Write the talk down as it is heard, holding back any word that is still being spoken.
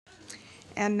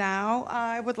And now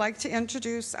I would like to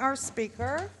introduce our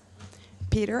speaker,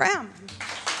 Peter M.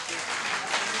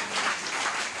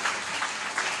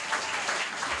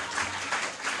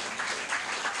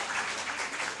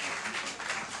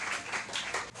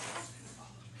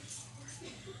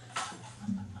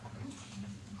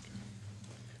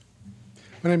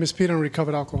 My name is Peter. I'm a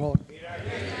recovered alcoholic.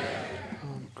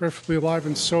 Grateful to be alive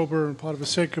and sober and part of a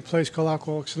sacred place called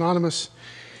Alcoholics Anonymous.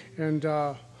 And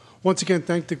once again,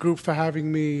 thank the group for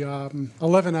having me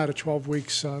 11 out of 12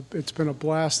 weeks. It's been a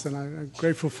blast, and I'm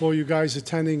grateful for you guys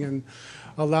attending and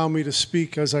allow me to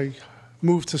speak as I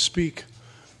move to speak.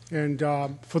 And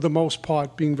for the most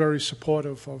part, being very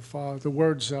supportive of the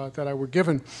words that I were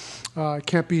given. I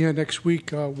can't be here next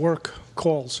week. Work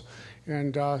calls.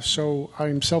 And so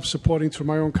I'm self-supporting through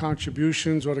my own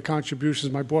contributions or the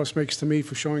contributions my boss makes to me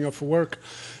for showing up for work.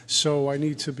 So I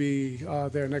need to be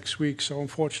there next week. So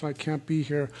unfortunately, I can't be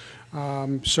here.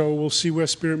 So we'll see where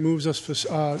Spirit moves us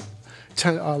for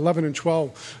 11 and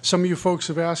 12. Some of you folks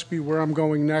have asked me where I'm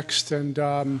going next. And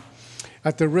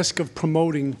at the risk of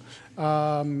promoting,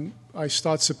 I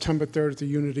start September 3rd at the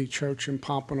Unity Church in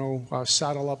Pompano,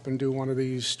 saddle up and do one of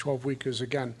these 12-weekers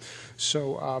again.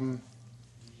 So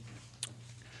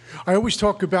I always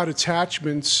talk about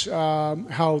attachments,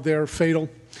 how they're fatal,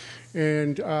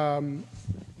 and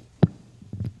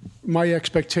my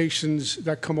expectations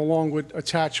that come along with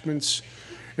attachments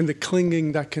and the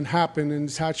clinging that can happen, and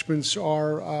attachments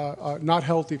are not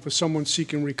healthy for someone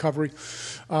seeking recovery.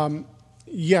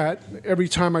 Yet, every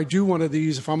time I do one of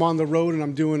these, if I'm on the road and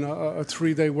I'm doing a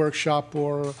 3-day workshop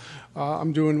or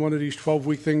I'm doing one of these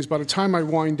 12-week things, by the time I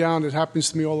wind down, it happens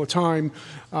to me all the time,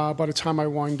 by the time I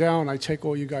wind down, I take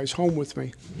all you guys home with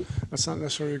me. That's not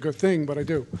necessarily a good thing, but I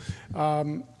do.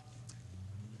 And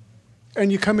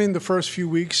you come in the first few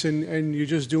weeks and you're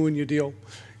just doing your deal.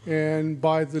 And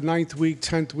by the 9th week,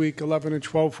 10th week, 11th and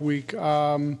 12th week,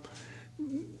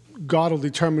 God will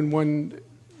determine when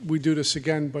we do this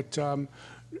again, but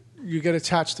you get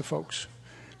attached to folks.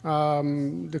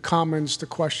 The comments, the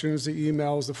questions, the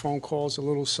emails, the phone calls, a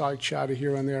little side chatter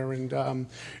here and there, and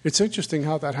it's interesting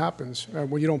how that happens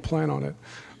when you don't plan on it.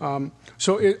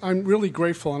 I'm really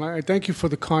grateful, and I thank you for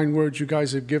the kind words you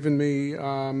guys have given me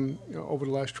over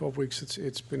the last 12 weeks.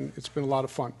 It's been a lot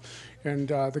of fun. And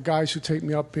the guys who take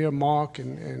me up here, Mark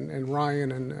and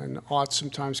Ryan and Art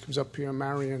sometimes comes up here,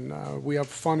 Marion. We have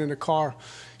fun in the car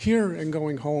here and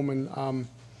going home. And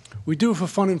we do it for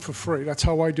fun and for free. That's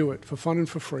how I do it, for fun and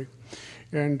for free.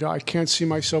 And I can't see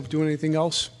myself doing anything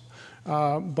else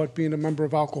but being a member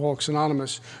of Alcoholics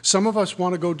Anonymous. Some of us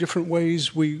want to go different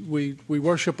ways. We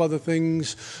worship other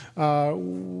things.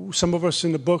 Some of us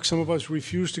in the book, some of us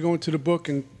refuse to go into the book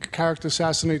and character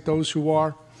assassinate those who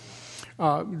are.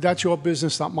 That's your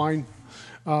business, not mine.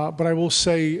 But I will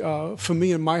say, for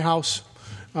me in my house,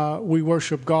 we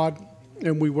worship God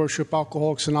and we worship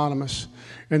Alcoholics Anonymous,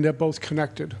 and they're both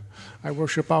connected. I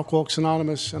worship Alcoholics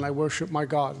Anonymous and I worship my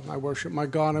God. I worship my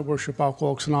God and I worship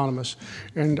Alcoholics Anonymous.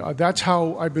 And that's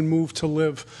how I've been moved to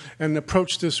live and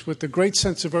approach this with a great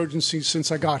sense of urgency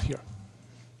since I got here.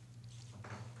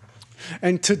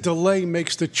 And to delay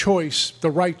makes the choice,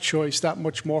 the right choice, that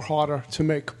much more harder to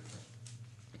make.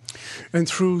 And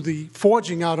through the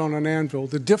forging out on an anvil,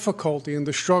 the difficulty and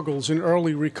the struggles in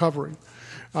early recovery,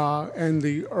 and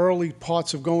the early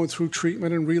parts of going through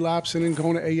treatment and relapsing and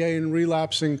going to AA and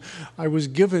relapsing, I was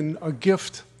given a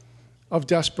gift of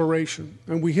desperation.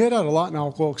 And we hear that a lot in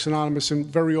Alcoholics Anonymous, and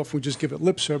very often we just give it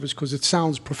lip service because it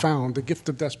sounds profound, the gift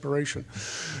of desperation.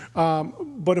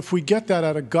 But if we get that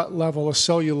at a gut level, a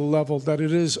cellular level, that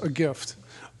it is a gift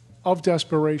of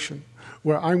desperation,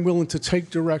 where I'm willing to take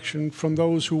direction from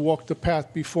those who walk the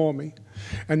path before me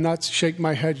and not shake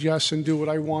my head yes and do what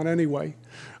I want anyway.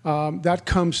 That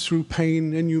comes through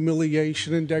pain and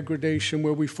humiliation and degradation,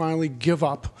 where we finally give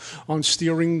up on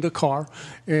steering the car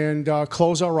and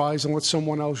close our eyes and let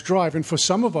someone else drive. And for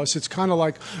some of us, it's kind of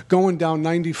like going down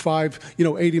 95,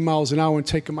 80 miles an hour and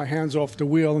taking my hands off the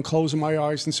wheel and closing my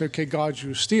eyes and say, okay, God,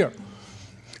 you steer.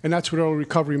 And that's what early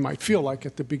recovery might feel like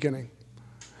at the beginning,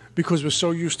 because we're so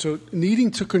used to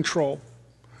needing to control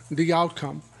the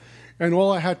outcome. And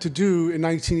all I had to do in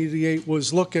 1988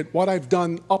 was look at what I've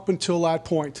done up until that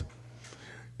point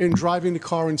in driving the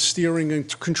car and steering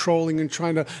and controlling and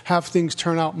trying to have things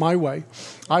turn out my way.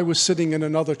 I was sitting in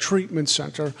another treatment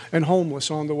center and homeless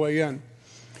on the way in.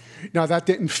 Now, that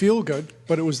didn't feel good,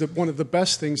 but it was one of the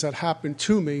best things that happened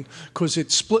to me, because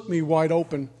it split me wide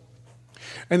open.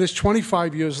 And it's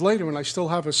 25 years later, and I still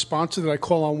have a sponsor that I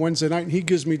call on Wednesday night, and he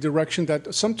gives me direction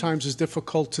that sometimes is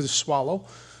difficult to swallow,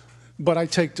 but I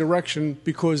take direction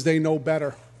because they know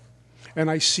better. and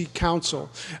I seek counsel.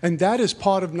 And that is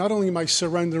part of not only my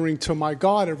surrendering to my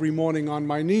God every morning on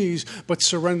my knees, but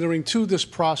surrendering to this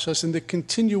process and the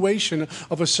continuation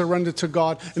of a surrender to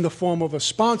God in the form of a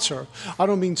sponsor. I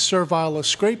don't mean servile or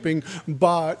scraping,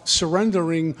 but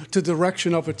surrendering to the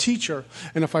direction of a teacher.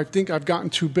 And if I think I've gotten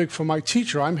too big for my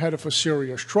teacher, I'm headed for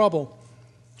serious trouble.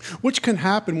 Which can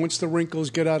happen once the wrinkles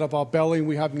get out of our belly and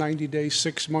we have 90 days,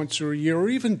 6 months, or a year, or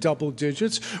even double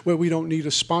digits where we don't need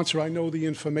a sponsor. I know the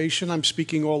information. I'm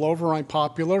speaking all over. I'm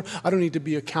popular. I don't need to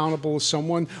be accountable to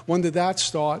someone. When did that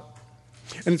start?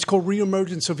 And it's called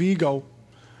reemergence of ego.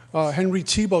 Henry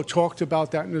Thibault talked about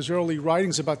that in his early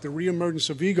writings about the reemergence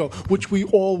of ego, which we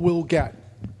all will get.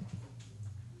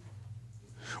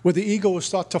 Where the ego will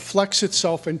start to flex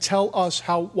itself and tell us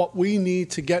what we need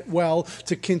to get well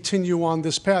to continue on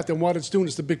this path. And what it's doing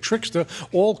is the big trickster,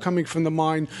 all coming from the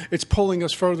mind. It's pulling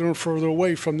us further and further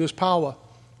away from this power.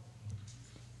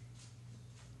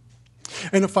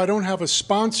 And if I don't have a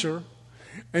sponsor,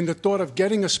 and the thought of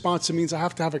getting a sponsor means I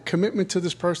have to have a commitment to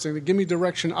this person to give me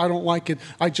direction, I don't like it,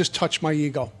 I just touch my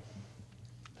ego.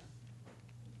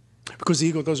 Because the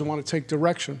ego doesn't want to take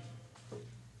direction.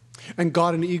 And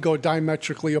God and ego are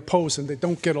diametrically opposed, and they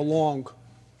don't get along.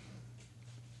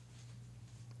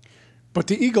 But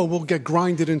the ego will get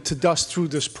grinded into dust through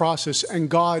this process, and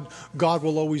God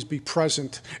will always be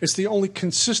present. It's the only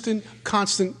consistent,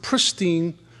 constant,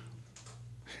 pristine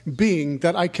being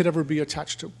that I could ever be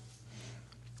attached to.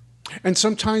 And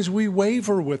sometimes we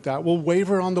waver with that. We'll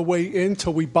waver on the way in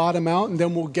till we bottom out, and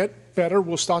then we'll get better.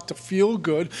 We'll start to feel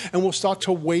good, and we'll start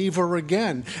to waver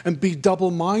again and be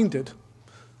double-minded.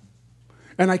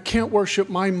 And I can't worship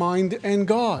my mind and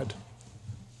God.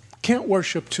 Can't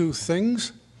worship two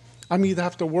things. I either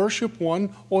have to worship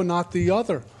one or not the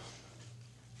other.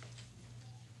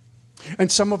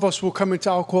 And some of us will come into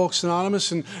Alcoholics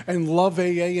Anonymous and love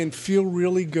AA and feel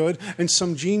really good. And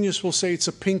some genius will say it's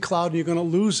a pink cloud and you're going to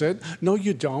lose it. No,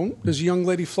 you don't. There's a young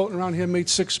lady floating around here, made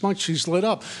 6 months. She's lit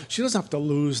up. She doesn't have to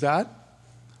lose that.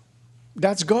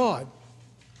 That's God.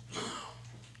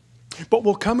 But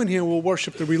we'll come in here, we'll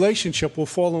worship the relationship, we'll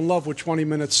fall in love with 20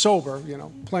 minutes sober,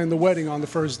 plan the wedding on the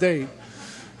first date,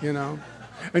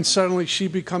 And suddenly she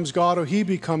becomes God or he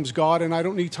becomes God, and I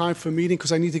don't need time for meeting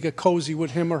because I need to get cozy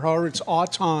with him or her. It's our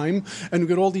time. And we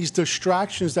get all these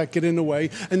distractions that get in the way.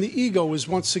 And the ego is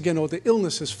once again, or the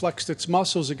illness has flexed its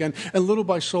muscles again, and little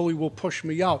by slowly will push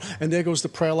me out. And there goes the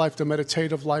prayer life, the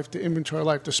meditative life, the inventory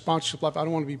life, the sponsorship life. I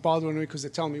don't want to be bothering me because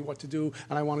they're telling me what to do,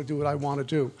 and I want to do what I want to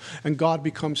do. And God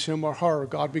becomes him or her.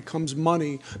 God becomes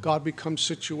money. God becomes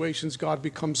situations. God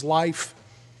becomes life.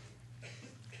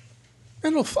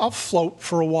 And I'll float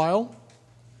for a while.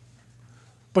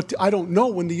 But I don't know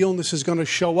when the illness is going to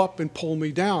show up and pull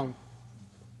me down.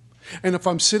 And if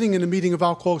I'm sitting in a meeting of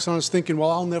Alcoholics Anonymous thinking, well,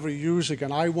 I'll never use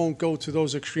again. I won't go to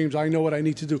those extremes. I know what I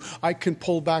need to do. I can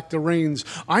pull back the reins.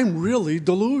 I'm really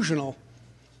delusional.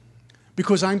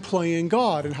 Because I'm playing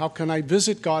God. And how can I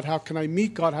visit God? How can I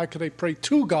meet God? How can I pray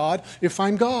to God if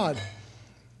I'm God?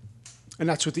 And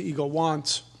that's what the ego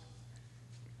wants.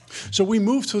 So we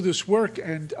move through this work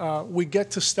and we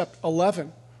get to step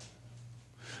 11.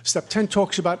 Step 10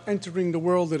 talks about entering the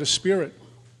world of the spirit.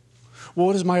 Well,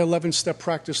 what does my 11-step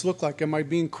practice look like? Am I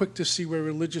being quick to see where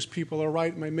religious people are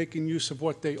right? Am I making use of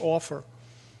what they offer?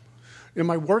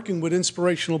 Am I working with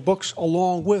inspirational books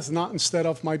along with, not instead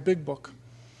of, my big book?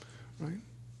 Right?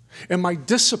 Am I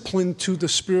disciplined to the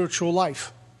spiritual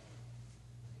life?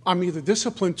 I'm either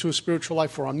disciplined to a spiritual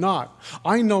life or I'm not.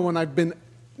 I know when I've been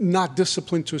not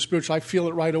disciplined to a spiritual, I feel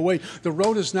it right away. The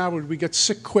road is narrow, we get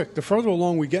sick quick. The further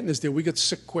along we get in this deal, we get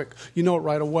sick quick. You know it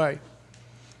right away.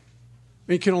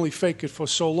 And you can only fake it for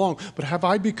so long. But have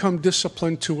I become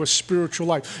disciplined to a spiritual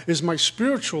life? Is my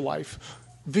spiritual life,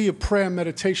 via prayer and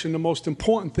meditation, the most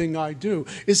important thing I do?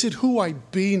 Is it who I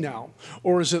be now?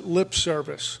 Or is it lip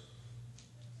service?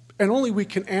 And only we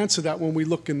can answer that when we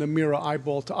look in the mirror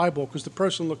eyeball to eyeball, because the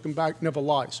person looking back never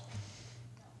lies.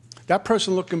 That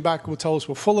person looking back will tell us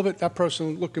we're full of it. That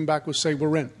person looking back will say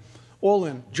we're in. All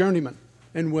in. Journeymen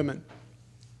and women.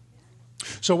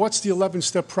 So what's the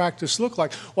 11-step practice look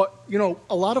like? Well,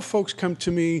 a lot of folks come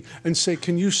to me and say,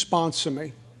 can you sponsor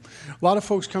me? A lot of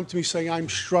folks come to me saying, I'm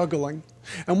struggling.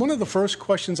 And one of the first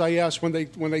questions I ask when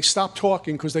they stop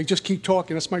talking, because they just keep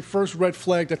talking, that's my first red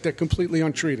flag that they're completely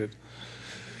untreated.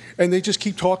 And they just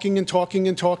keep talking and talking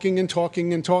and talking and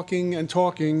talking and talking and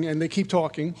talking, and they keep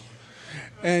talking.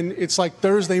 And it's like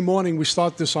Thursday morning, we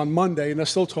start this on Monday, and they're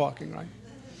still talking, right?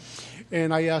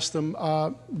 And I asked them,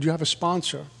 do you have a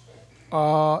sponsor?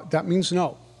 That means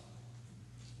no.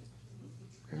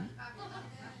 Okay.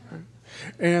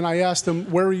 And I asked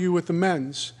them, where are you with the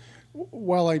men's?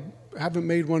 Well, haven't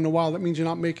made one in a while, that means you're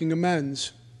not making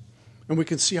amends. And we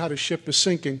can see how the ship is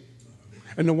sinking.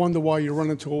 And no wonder why you run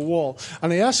into a wall.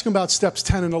 And I ask him about steps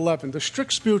 10 and 11, the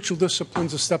strict spiritual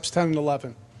disciplines of steps 10 and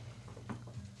 11.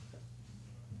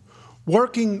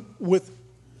 Working with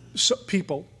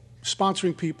people,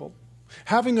 sponsoring people,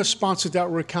 having a sponsor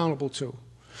that we're accountable to.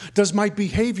 Does my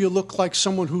behavior look like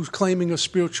someone who's claiming a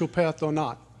spiritual path or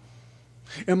not?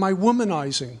 Am I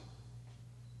womanizing?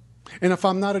 And if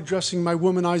I'm not addressing my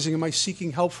womanizing, am I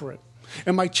seeking help for it?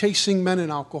 Am I chasing men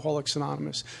in Alcoholics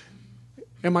Anonymous?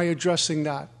 Am I addressing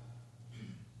that?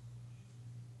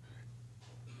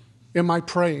 Am I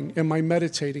praying? Am I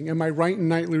meditating? Am I writing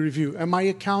nightly review? Am I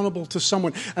accountable to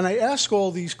someone? And I ask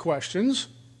all these questions,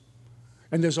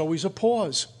 and there's always a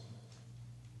pause.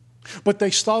 But they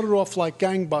started off like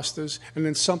gangbusters, and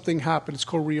then something happened. It's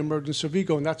called reemergence of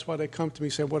ego, and that's why they come to me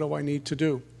and say, what do I need to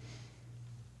do?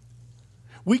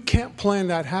 We can't plan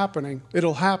that happening.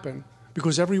 It'll happen.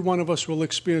 Because every one of us will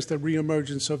experience the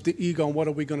reemergence of the ego, and what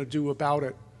are we going to do about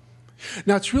it?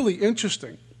 Now, it's really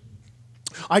interesting.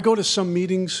 I go to some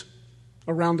meetings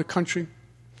around the country,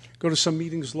 go to some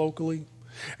meetings locally,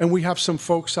 and we have some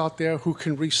folks out there who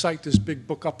can recite this big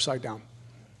book upside down.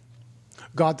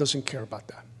 God doesn't care about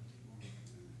that.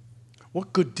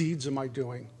 What good deeds am I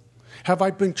doing? Have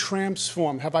I been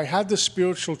transformed? Have I had the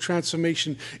spiritual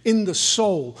transformation in the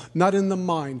soul, not in the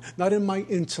mind, not in my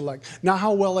intellect? Not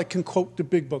how well I can quote the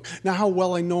big book, not how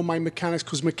well I know my mechanics,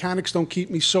 because mechanics don't keep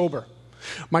me sober.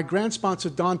 My grand sponsor,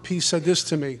 Don P., said this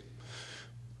to me.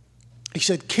 He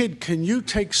said, kid, can you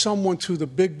take someone to the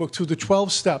big book, to the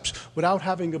 12 steps, without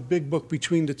having a big book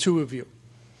between the two of you?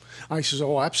 I said,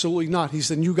 oh, absolutely not. He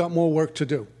said, you got more work to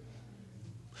do.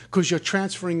 Because you're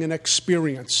transferring an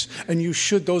experience, and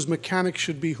those mechanics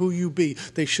should be who you be.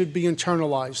 They should be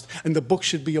internalized, and the book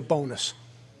should be a bonus.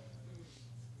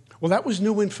 Well, that was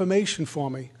new information for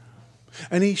me.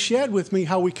 And he shared with me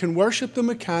how we can worship the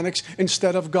mechanics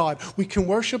instead of God. We can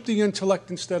worship the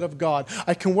intellect instead of God.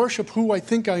 I can worship who I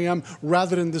think I am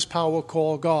rather than this power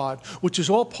called God, which is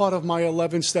all part of my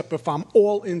 11th step if I'm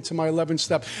all into my 11th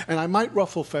step. And I might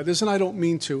ruffle feathers, and I don't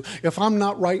mean to. If I'm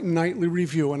not writing nightly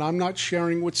review, and I'm not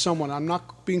sharing with someone, I'm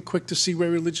not being quick to see where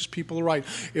religious people are right,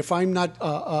 if I'm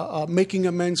not making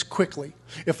amends quickly,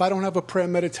 if I don't have a prayer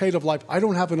meditative life, I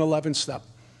don't have an 11th step.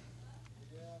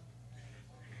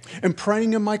 And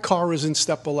praying in my car is in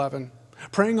step 11.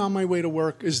 Praying on my way to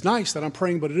work is nice that I'm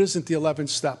praying, but it isn't the 11th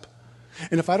step.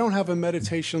 And if I don't have a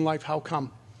meditation life, how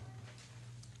come?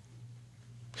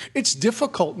 It's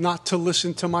difficult not to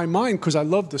listen to my mind because I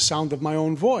love the sound of my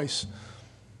own voice.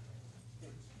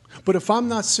 But if I'm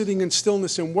not sitting in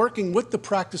stillness and working with the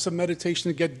practice of meditation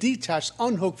to get detached,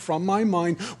 unhooked from my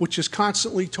mind, which is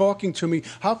constantly talking to me,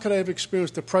 how could I have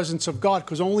experienced the presence of God?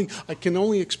 Because I can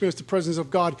only experience the presence of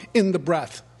God in the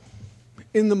breath,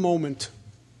 in the moment.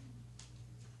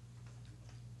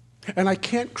 And I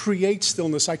can't create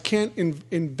stillness. I can't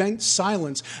invent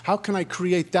silence. How can I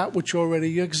create that which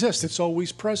already exists? It's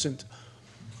always present.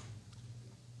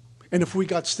 And if we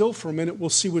got still for a minute, we'll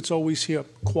see what's always here.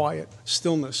 Quiet,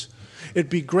 stillness. It'd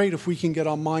be great if we can get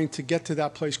our mind to get to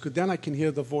that place, because then I can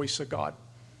hear the voice of God.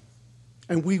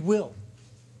 And we will.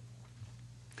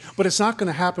 But it's not going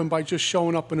to happen by just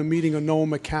showing up in a meeting of no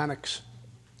mechanics.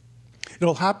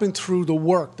 It'll happen through the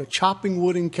work, the chopping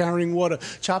wood and carrying water,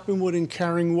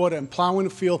 and plowing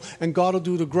the field, and God will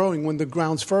do the growing when the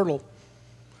ground's fertile.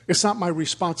 It's not my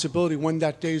responsibility when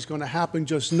that day is going to happen,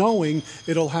 just knowing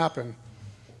it'll happen.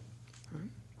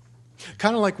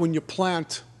 Kind of like when you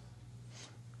plant,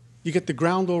 you get the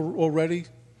ground all ready,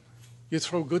 you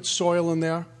throw good soil in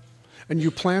there, and you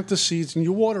plant the seeds and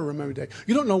you water them every day.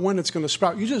 You don't know when it's going to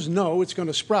sprout. You just know it's going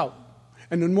to sprout.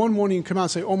 And then one morning you come out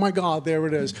and say, oh my God, there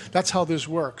it is. That's how this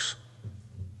works.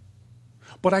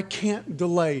 But I can't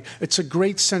delay. It's a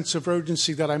great sense of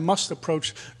urgency that I must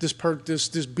approach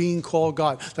this being called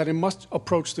God, that I must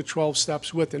approach the 12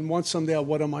 steps with. And once I'm there,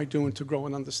 what am I doing to grow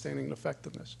in understanding and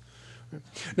effectiveness?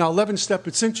 Now, 11th step,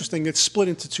 it's interesting. It's split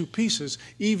into two pieces,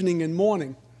 evening and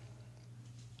morning.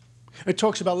 It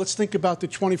talks about, let's think about the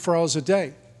 24 hours a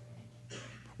day.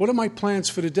 What are my plans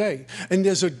for the day? And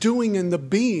there's a doing and the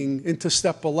being into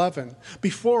step 11.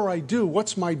 Before I do,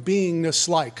 what's my beingness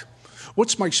like?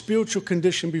 What's my spiritual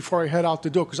condition before I head out the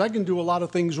door? Because I can do a lot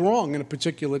of things wrong in a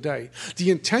particular day.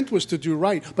 The intent was to do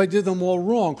right, but I did them all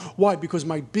wrong. Why? Because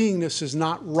my beingness is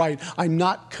not right. I'm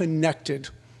not connected.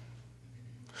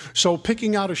 So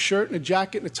picking out a shirt and a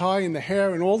jacket and a tie and the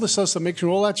hair and all this stuff to make sure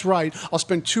all that's right, I'll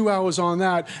spend 2 hours on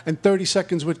that and 30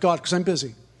 seconds with God because I'm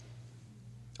busy.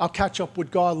 I'll catch up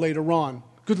with God later on.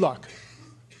 Good luck.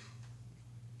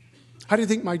 How do you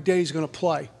think my day is going to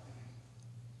play?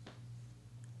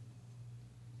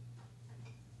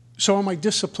 So am I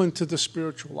disciplined to the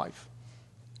spiritual life?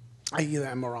 I either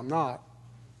am or I'm not.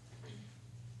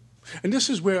 And this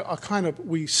is where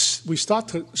we start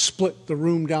to split the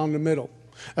room down the middle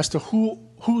as to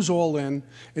who's all in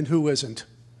and who isn't.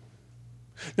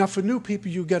 Now, for new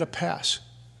people, you get a pass.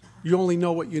 You only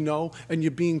know what you know, and you're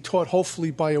being taught,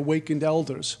 hopefully, by awakened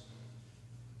elders.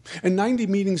 And 90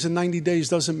 meetings in 90 days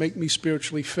doesn't make me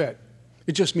spiritually fit.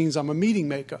 It just means I'm a meeting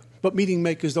maker. But meeting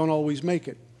makers don't always make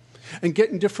it. And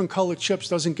getting different colored chips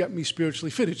doesn't get me spiritually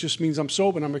fit. It just means I'm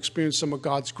sober and I'm experiencing some of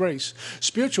God's grace.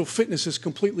 Spiritual fitness is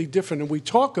completely different. And we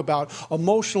talk about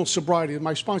emotional sobriety.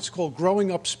 My sponsor is called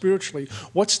Growing Up Spiritually.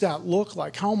 What's that look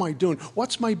like? How am I doing?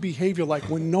 What's my behavior like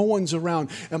when no one's around?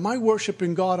 Am I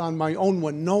worshiping God on my own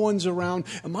when no one's around?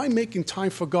 Am I making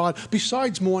time for God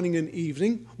besides morning and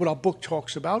evening, what our book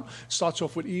talks about? Starts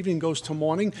off with evening, goes to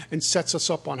morning, and sets us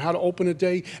up on how to open a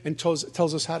day and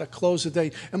tells us how to close a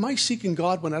day. Am I seeking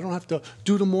God when I don't have to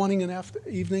do the morning and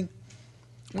evening?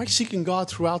 Am I seeking God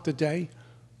throughout the day?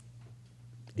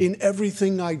 In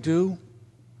everything I do?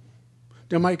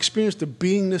 Am I experiencing the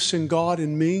beingness in God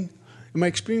in me? Am I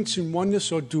experiencing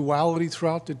oneness or duality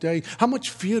throughout the day? How much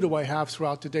fear do I have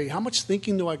throughout the day? How much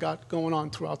thinking do I got going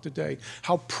on throughout the day?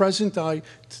 How present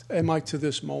am I to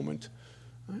this moment?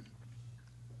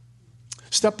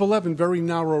 Step 11, very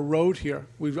narrow road here.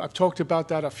 I've talked about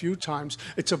that a few times.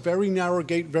 It's a very narrow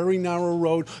gate, very narrow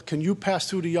road. Can you pass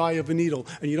through the eye of a needle?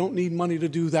 And you don't need money to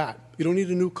do that. You don't need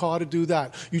a new car to do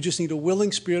that. You just need a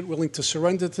willing spirit, willing to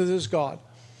surrender to this God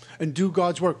and do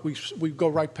God's work. We go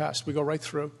right past. We go right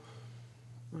through.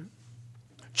 Right?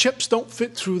 Chips don't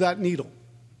fit through that needle.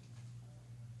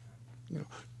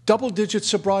 Double-digit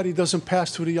sobriety doesn't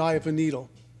pass through the eye of a needle.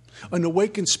 An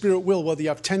awakened spirit will, whether you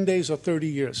have 10 days or 30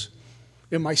 years.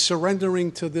 Am I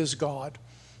surrendering to this God?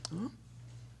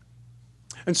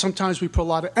 And sometimes we put a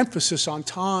lot of emphasis on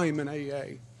time in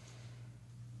AA.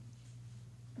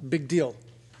 Big deal.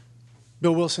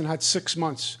 Bill Wilson had 6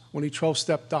 months when he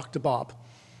 12-stepped Dr. Bob.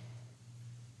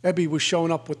 Ebby was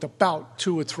showing up with about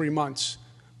 2 or 3 months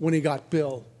when he got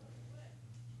Bill.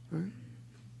 Right?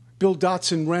 Bill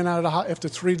Dotson ran out of after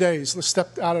 3 days,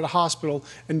 stepped out of the hospital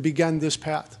and began this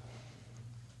path.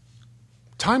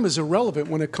 Time is irrelevant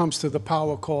when it comes to the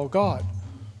power called God.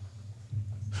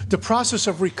 The process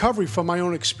of recovery from my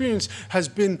own experience has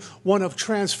been one of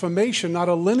transformation, not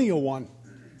a linear one.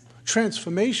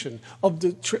 Transformation of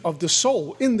the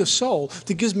soul, in the soul,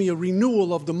 that gives me a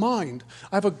renewal of the mind.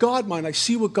 I have a God mind. I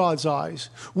see with God's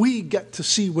eyes. We get to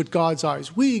see with God's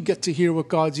eyes. We get to hear with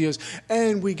God's ears.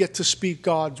 And we get to speak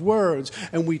God's words.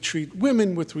 And we treat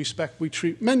women with respect. We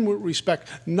treat men with respect,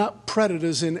 not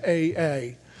predators in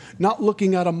AA. Not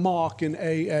looking at a mark in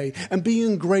AA, and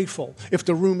being grateful. If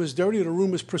the room is dirty or the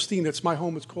room is pristine, it's my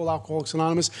home, it's called Alcoholics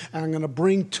Anonymous, and I'm going to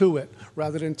bring to it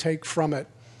rather than take from it.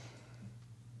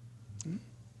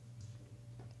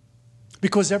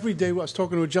 Because every day, I was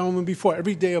talking to a gentleman before,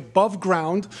 every day above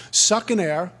ground, sucking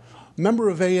air, member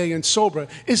of AA and sober,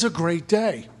 is a great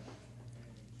day.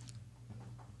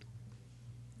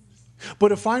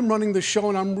 But if I'm running the show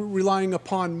and I'm relying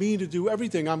upon me to do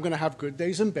everything, I'm going to have good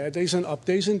days and bad days and up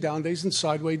days and down days and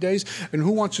sideways days. And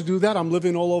who wants to do that? I'm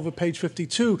living all over page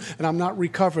 52 and I'm not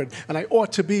recovered. And I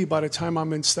ought to be by the time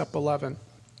I'm in step 11.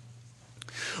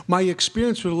 My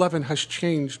experience with 11 has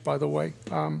changed, by the way.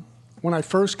 When I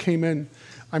first came in,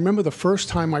 I remember the first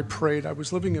time I prayed. I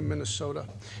was living in Minnesota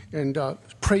and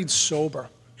prayed sober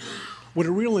with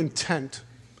a real intent.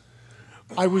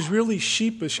 I was really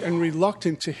sheepish and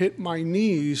reluctant to hit my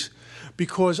knees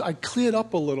because I cleared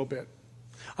up a little bit.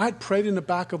 I had prayed in the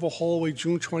back of a hallway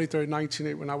June 23rd,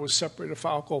 1980, when I was separated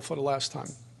from alcohol for the last time.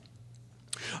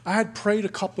 I had prayed a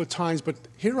couple of times, but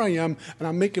here I am, and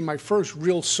I'm making my first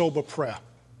real sober prayer.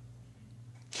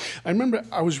 I remember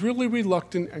I was really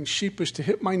reluctant and sheepish to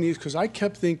hit my knees because I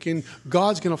kept thinking,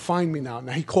 God's going to find me now.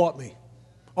 Now, he caught me.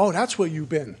 Oh, that's where you've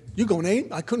been. You going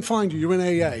 8? I couldn't find you. You're in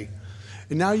AA.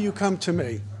 And now you come to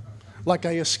me like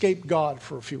I escaped God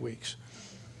for a few weeks.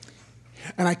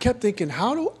 And I kept thinking,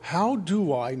 how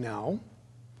do I now,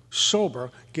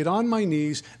 sober, get on my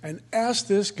knees and ask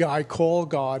this guy called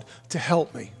God to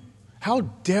help me? How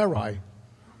dare I?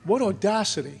 What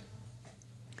audacity.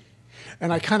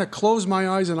 And I kind of closed my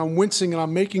eyes and I'm wincing and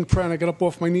I'm making prayer and I got up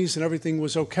off my knees and everything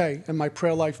was okay. And my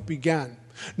prayer life began.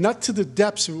 Not to the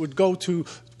depths it would go to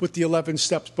with the 11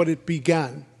 steps, but it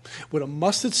began. With a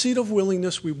mustard seed of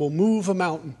willingness, we will move a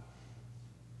mountain.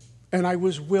 And I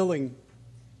was willing.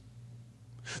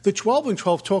 The 12 and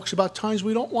 12 talks about times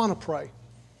we don't want to pray.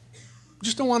 We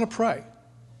just don't want to pray.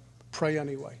 Pray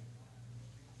anyway.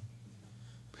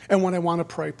 And when I want to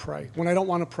pray, pray. When I don't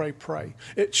want to pray, pray.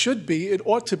 It should be, it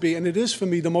ought to be, and it is for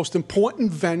me the most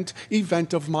important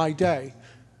event of my day.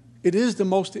 It is the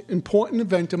most important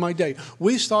event of my day.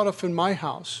 We start off in my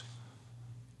house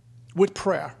with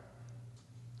prayer.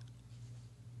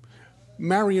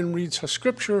 Marion reads her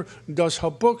scripture, does her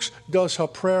books, does her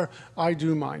prayer. I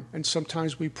do mine. And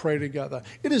sometimes we pray together.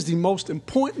 It is the most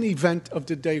important event of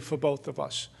the day for both of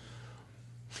us.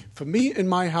 For me, in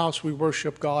my house, we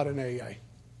worship God in AA.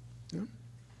 Yeah?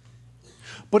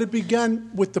 But it began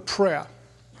with the prayer.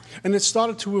 And it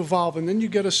started to evolve, and then you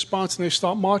get a sponsor, and they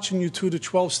start marching you through the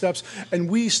 12 steps, and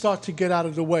we start to get out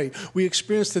of the way. We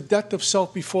experience the death of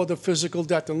self before the physical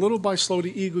death, and little by slow,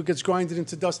 the ego gets grinded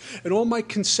into dust, and all my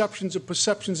conceptions and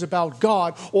perceptions about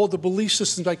God, all the belief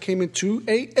systems I came into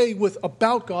AA with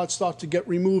about God start to get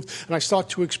removed, and I start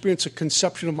to experience a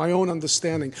conception of my own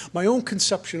understanding, my own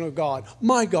conception of God,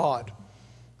 my God.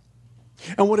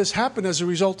 And what has happened as a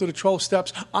result of the 12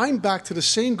 steps, I'm back to the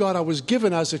same God I was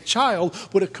given as a child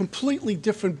with a completely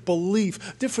different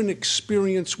belief, different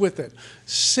experience with it.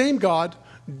 Same God,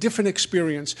 different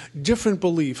experience, different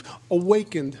belief,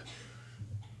 awakened.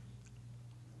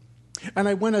 And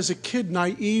I went as a kid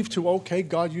naive to, okay,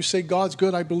 God, you say God's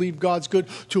good, I believe God's good,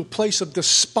 to a place of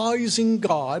despising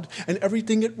God and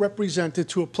everything it represented,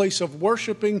 to a place of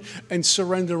worshiping and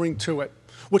surrendering to it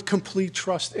with complete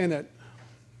trust in it.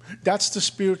 That's the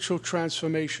spiritual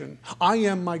transformation. I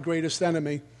am my greatest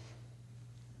enemy.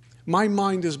 My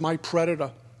mind is my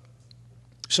predator.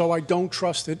 So I don't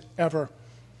trust it ever.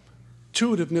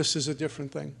 Intuitiveness is a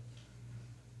different thing.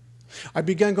 I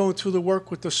began going through the work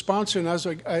with the sponsor, and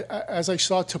as I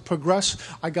started to progress,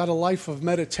 I got a life of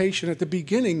meditation. At the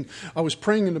beginning, I was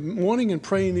praying in the morning and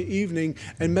praying in the evening,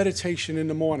 and meditation in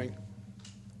the morning.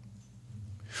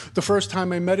 The first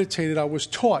time I meditated, I was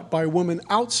taught by a woman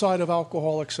outside of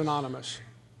Alcoholics Anonymous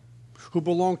who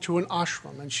belonged to an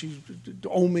ashram, and she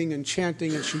oming and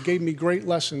chanting, and she gave me great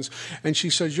lessons. And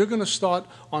she says, you're going to start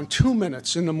on 2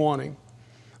 minutes in the morning.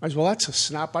 I said, well, that's a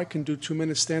snap. I can do 2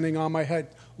 minutes standing on my head.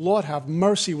 Lord have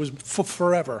mercy, was for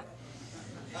forever.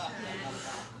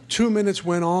 2 minutes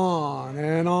went on,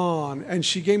 and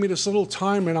she gave me this little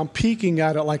timer, and I'm peeking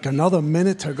at it like another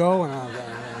minute to go, and I was like,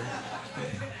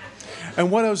 and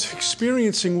what I was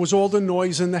experiencing was all the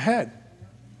noise in the head.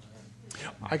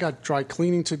 I got dry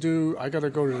cleaning to do. I got to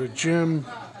go to the gym.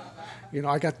 You know,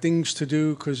 I got things to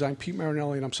do because I'm Pete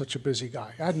Marinelli and I'm such a busy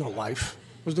guy. I had no life.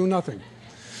 I was doing nothing.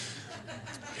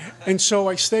 And so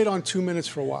I stayed on 2 minutes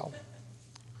for a while.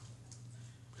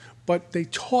 But they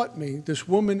taught me, this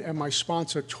woman and my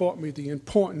sponsor taught me the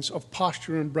importance of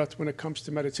posture and breath when it comes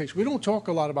to meditation. We don't talk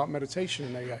a lot about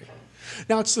meditation in AA.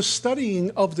 Now, it's the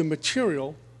studying of the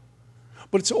material,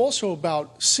 but it's also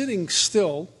about sitting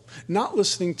still, not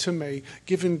listening to me,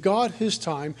 giving God his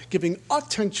time, giving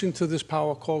attention to this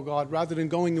power called God, rather than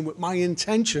going in with my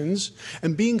intentions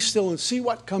and being still and see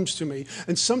what comes to me.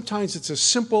 And sometimes it's as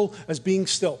simple as being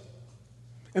still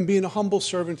and being a humble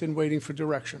servant and waiting for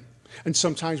direction. And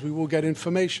sometimes we will get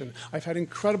information. I've had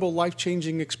incredible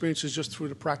life-changing experiences just through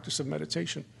the practice of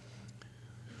meditation.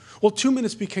 Well, 2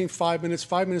 minutes became 5 minutes,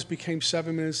 5 minutes became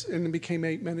 7 minutes, and it became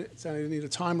 8 minutes, and I didn't need a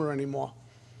timer anymore.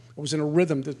 I was in a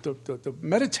rhythm. The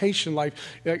meditation life,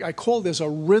 I call there's a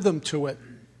rhythm to it.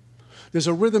 There's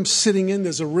a rhythm sitting in,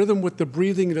 there's a rhythm with the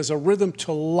breathing, there's a rhythm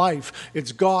to life.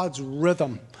 It's God's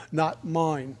rhythm, not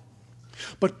mine.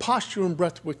 But posture and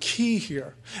breath were key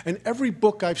here. And every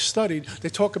book I've studied, they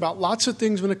talk about lots of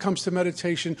things when it comes to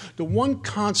meditation. The one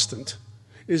constant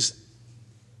is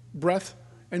breath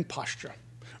and posture.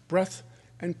 Breath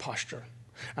and posture.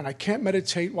 And I can't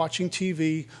meditate watching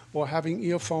TV or having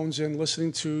earphones in,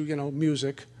 listening to,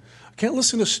 music. I can't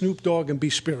listen to Snoop Dogg and be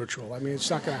spiritual. I mean,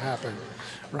 it's not going to happen,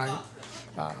 right?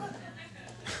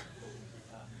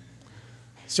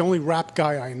 It's the only rap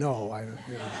guy I know.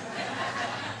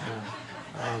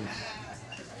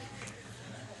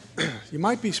 You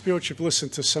might be spiritual if you listen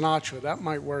to Sinatra. That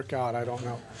might work out. I don't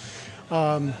know.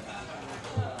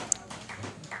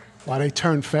 Why they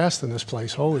turn fast in this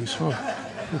place. Holy smoke.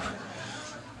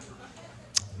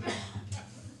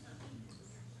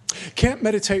 Can't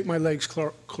meditate my legs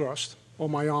crossed or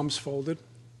my arms folded.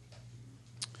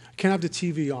 Can't have the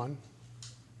TV on.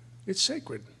 It's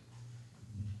sacred.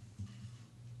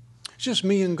 It's just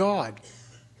me and God.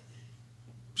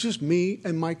 It's just me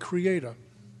and my Creator.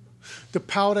 The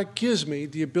power that gives me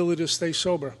the ability to stay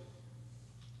sober.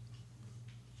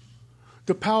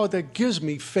 The power that gives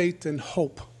me faith and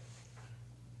hope.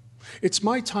 It's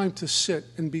my time to sit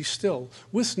and be still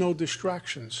with no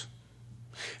distractions.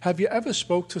 Have you ever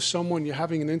spoke to someone, you're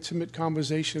having an intimate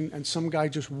conversation, and some guy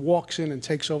just walks in and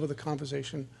takes over the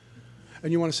conversation?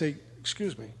 And you want to say,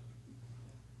 excuse me,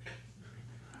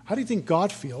 How do you think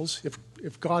God feels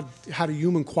if God had a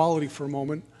human quality for a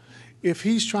moment, if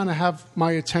he's trying to have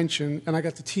my attention and I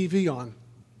got the TV on?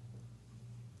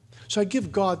 So I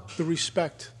give God the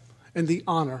respect and the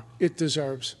honor it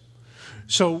deserves.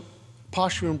 So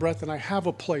posture and breath, and I have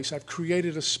a place. I've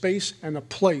created a space and a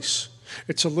place.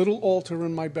 It's a little altar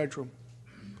in my bedroom.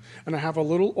 And I have a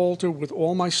little altar with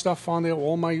all my stuff on there,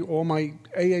 all my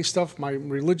AA stuff, my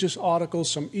religious articles,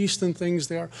 some Eastern things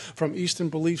there from Eastern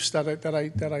beliefs that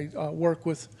I work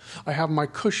with. I have my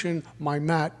cushion, my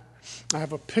mat. I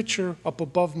have a picture up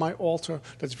above my altar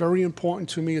that's very important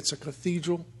to me. It's a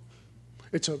cathedral.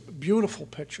 It's a beautiful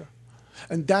picture.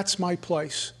 And that's my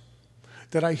place,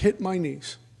 that I hit my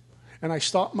knees. And I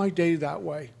start my day that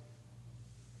way.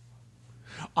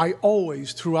 I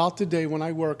always, throughout the day when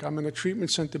I work, I'm in a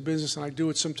treatment center business, and I do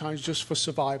it sometimes just for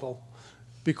survival,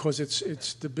 because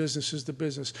it's the business is the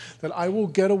business, that I will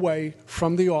get away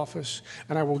from the office,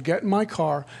 and I will get in my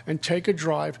car and take a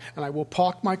drive, and I will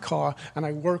park my car, and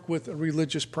I work with a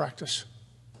religious practice.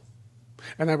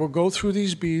 And I will go through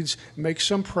these beads, make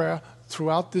some prayer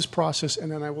throughout this process,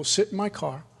 and then I will sit in my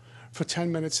car for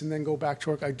 10 minutes and then go back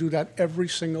to work. I do that every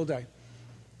single day.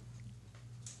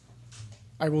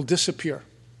 I will disappear.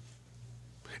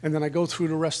 And then I go through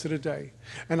the rest of the day.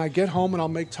 And I get home and I'll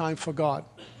make time for God.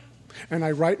 And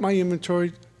I write my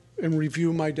inventory and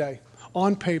review my day.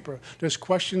 On paper, there's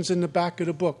questions in the back of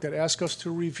the book that ask us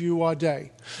to review our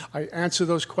day. I answer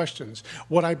those questions.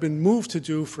 What I've been moved to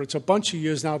do for, it's a bunch of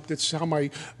years now, that's how my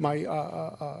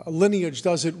lineage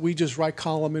does it, we just write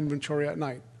column inventory at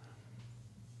night.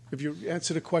 If you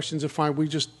answer the questions, it's fine.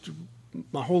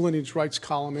 My whole lineage writes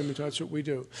column inventory. That's what we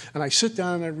do. And I sit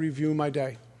down and I review my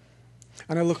day.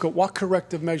 And I look at what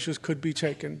corrective measures could be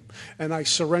taken. And I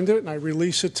surrender it and I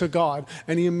release it to God.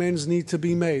 Any amends need to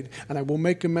be made. And I will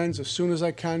make amends as soon as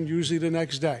I can, usually the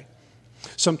next day.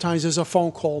 Sometimes there's a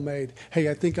phone call made. Hey,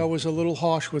 I think I was a little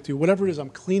harsh with you. Whatever it is, I'm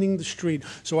cleaning the street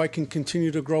so I can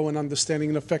continue to grow in understanding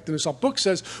and effectiveness. Our book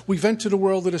says we've entered the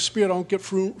world of the Spirit. I don't get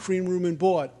free room and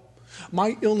board.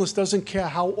 My illness doesn't care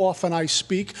how often I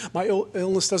speak. My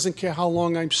illness doesn't care how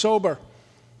long I'm sober.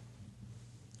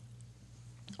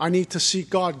 I need to seek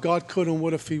God. God could and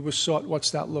would if he was sought.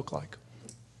 What's that look like?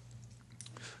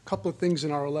 A couple of things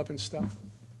in our 11th step.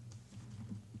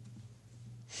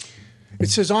 It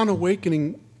says, on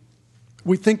awakening,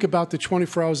 we think about the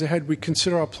 24 hours ahead. We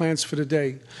consider our plans for the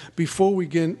day. Before we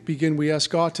begin, we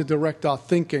ask God to direct our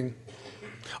thinking.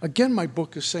 Again, my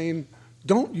book is saying,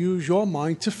 don't use your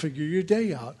mind to figure your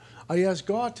day out. I ask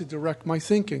God to direct my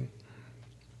thinking.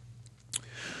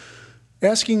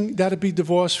 Asking that it be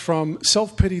divorced from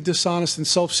self-pity, dishonest, and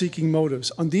self-seeking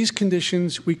motives. On these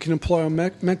conditions, we can employ our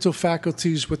mental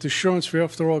faculties with assurance, for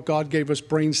after all, God gave us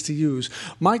brains to use.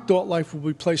 My thought life will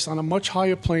be placed on a much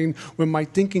higher plane when my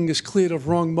thinking is cleared of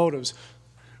wrong motives.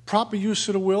 Proper use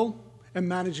of the will and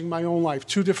managing my own life,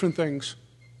 two different things.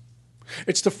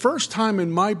 It's the first time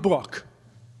in my book,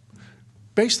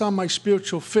 based on my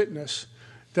spiritual fitness,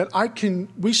 that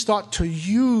we start to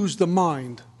use the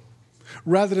mind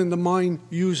rather than the mind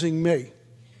using me.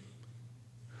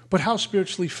 But how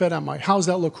spiritually fed am I? How's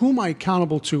that look? Who am I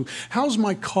accountable to? How's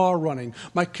my car running?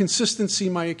 My consistency,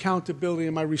 my accountability,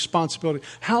 and my responsibility.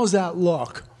 How's that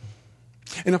look?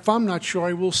 And if I'm not sure,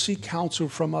 I will seek counsel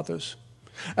from others.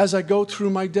 As I go through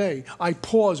my day, I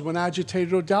pause when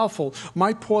agitated or doubtful.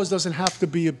 My pause doesn't have to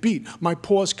be a beat. My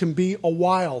pause can be a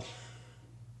while.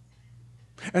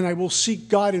 And I will seek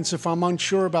guidance if I'm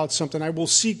unsure about something. I will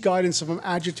seek guidance if I'm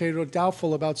agitated or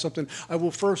doubtful about something. I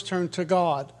will first turn to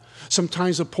God.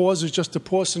 Sometimes a pause is just a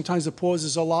pause. Sometimes the pause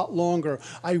is a lot longer.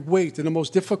 I wait. And the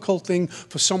most difficult thing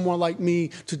for someone like me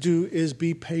to do is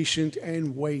be patient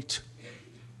and wait.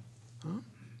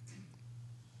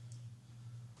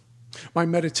 My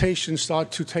meditations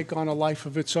start to take on a life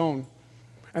of its own.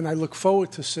 And I look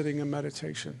forward to sitting in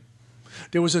meditation.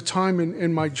 There was a time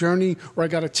in my journey where I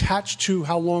got attached to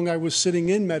how long I was sitting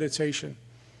in meditation.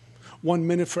 1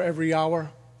 minute for every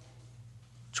hour,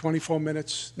 24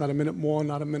 minutes, not a minute more,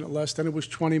 not a minute less. Then it was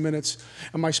 20 minutes.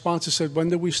 And my sponsor said, when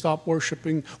did we stop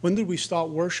worshiping? When did we start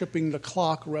worshiping the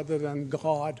clock rather than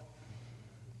God?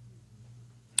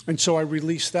 And so I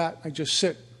released that. I just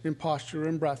sit in posture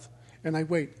and breath. And I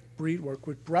wait, breathe, work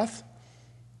with breath.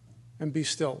 And be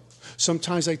still.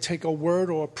 Sometimes I take a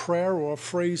word or a prayer or a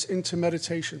phrase into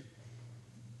meditation.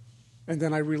 And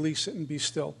then I release it and be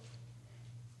still.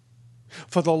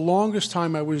 For the longest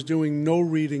time, I was doing no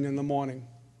reading in the morning.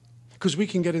 Because we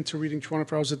can get into reading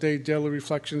 24 hours a day, daily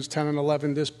reflections, 10 and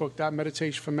 11, this book, that,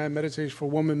 meditation for men, meditation for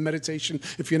women, meditation,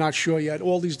 if you're not sure yet,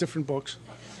 all these different books,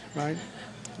 right?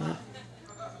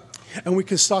 And we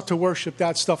can start to worship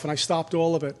that stuff, and I stopped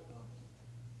all of it.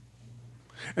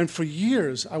 And for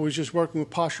years, I was just working with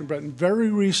Pastor Brett. And very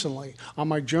recently, on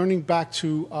my journey back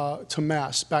to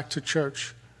Mass, back to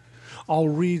church, I'll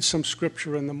read some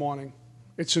scripture in the morning.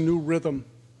 It's a new rhythm.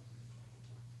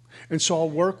 And so I'll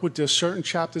work with this. Certain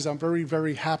chapters I'm very,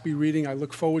 very happy reading. I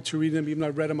look forward to reading them, even though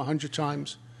I've read them 100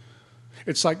 times.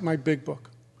 It's like my big book.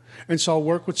 And so I'll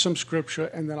work with some scripture,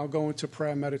 and then I'll go into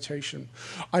prayer meditation.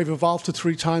 I've evolved to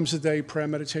 3 times a day prayer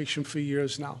meditation for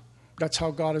years now. That's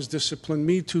how God has disciplined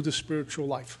me to the spiritual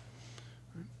life.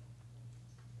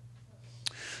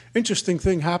 Interesting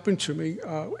thing happened to me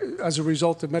as a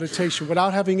result of meditation.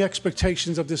 Without having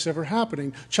expectations of this ever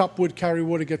happening, chop wood, carry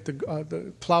water, get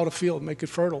the plow the field, make it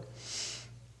fertile.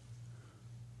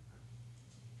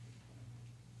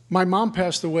 My mom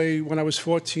passed away when I was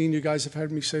 14. You guys have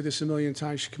heard me say this a million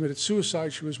times. She committed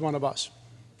suicide. She was one of us.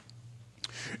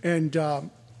 And I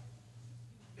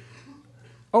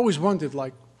always wondered,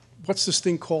 like, what's this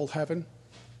thing called heaven?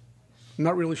 I'm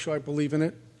not really sure I believe in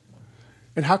it.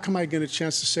 And how come I get a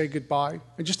chance to say goodbye?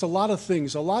 And just a lot of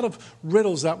things, a lot of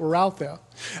riddles that were out there.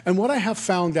 And what I have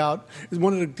found out is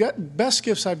one of the best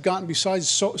gifts I've gotten besides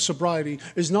sobriety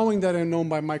is knowing that I'm known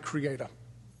by my Creator.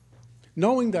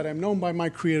 Knowing that I'm known by my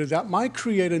Creator, that my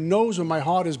Creator knows when my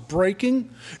heart is breaking,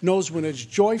 knows when it's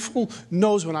joyful,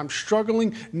 knows when I'm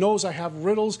struggling, knows I have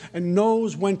riddles, and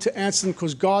knows when to answer them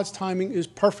because God's timing is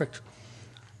perfect.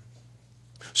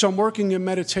 So I'm working in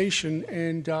meditation,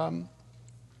 and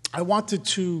I wanted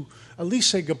to at least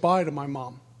say goodbye to my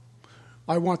mom.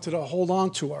 I wanted to hold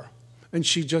on to her, and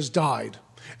she just died.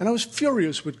 And I was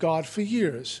furious with God for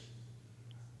years.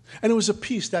 And it was a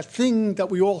peace, that thing that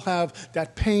we all have,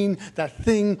 that pain, that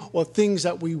thing or things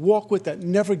that we walk with that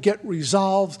never get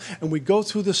resolved, and we go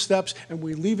through the steps and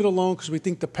we leave it alone because we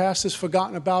think the past is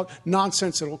forgotten about.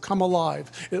 Nonsense, it'll come alive.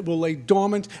 It will lay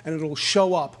dormant and it'll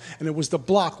show up. And it was the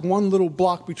block, one little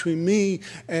block between me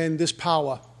and this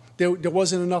power. There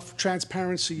wasn't enough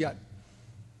transparency yet.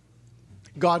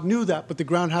 God knew that, but the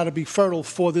ground had to be fertile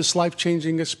for this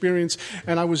life-changing experience.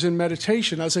 And I was in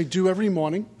meditation, as I do every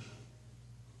morning.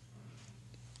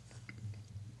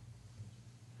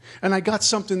 And I got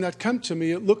something that came to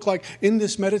me. It looked like in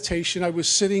this meditation, I was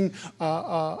sitting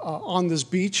on this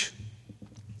beach.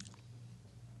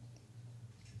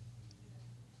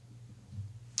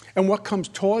 And what comes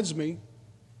towards me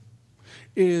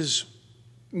is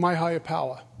my higher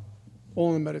power,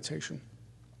 all in meditation.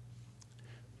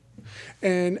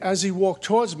 And as he walked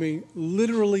towards me,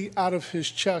 literally out of his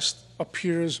chest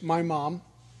appears my mom.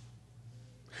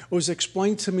 It was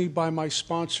explained to me by my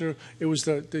sponsor. It was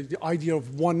the idea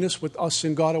of oneness with us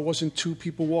and God. It wasn't 2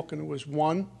 people walking, it was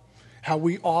one. How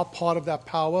we are part of that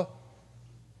power.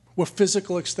 We're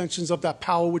physical extensions of that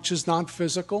power, which is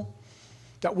non-physical.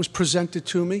 That was presented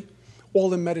to me,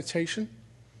 all in meditation.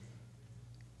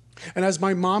 And as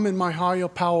my mom and my higher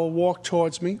power walked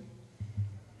towards me,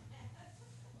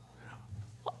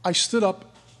 I stood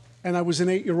up, and I was an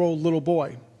 8-year-old little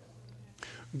boy.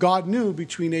 God knew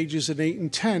between ages of 8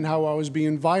 and 10 how I was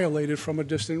being violated from a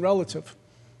distant relative,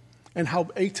 and how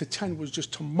 8 to 10 was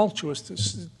just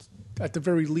tumultuous at the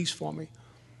very least for me.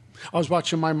 I was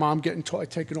watching my mom getting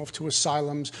taken off to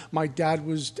asylums. My dad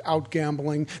was out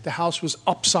gambling. The house was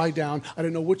upside down. I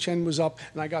didn't know which end was up,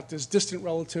 and I got this distant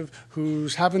relative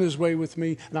who's having his way with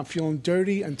me, and I'm feeling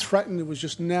dirty and threatened. It was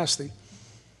just nasty.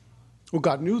 Well,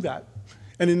 God knew that.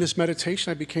 And in this meditation,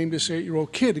 I became this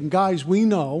 8-year-old kid. And guys, we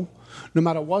know, no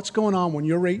matter what's going on, when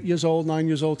you're 8 years old, 9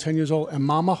 years old, 10 years old, and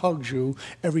mama hugs you,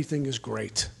 everything is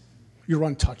great. You're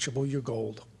untouchable. You're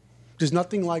gold. There's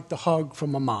nothing like the hug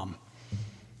from a mom.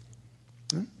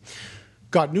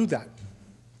 God knew that.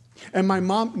 And my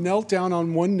mom knelt down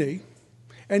on one knee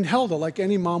and held her like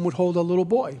any mom would hold a little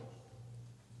boy.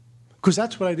 Because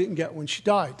that's what I didn't get when she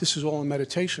died. This is all in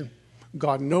meditation.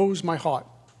 God knows my heart.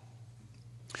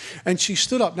 And she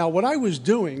stood up. Now, what I was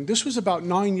doing, this was about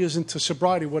 9 years into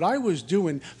sobriety. What I was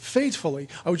doing faithfully,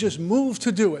 I was just moved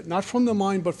to do it, not from the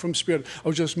mind, but from spirit. I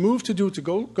was just moved to do it, to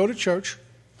go to church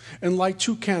and light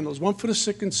 2 candles, one for the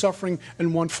sick and suffering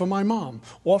and one for my mom.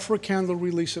 Offer a candle,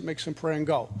 release it, make some prayer, and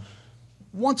go.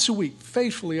 Once a week,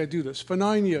 faithfully, I do this for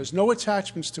 9 years. No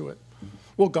attachments to it.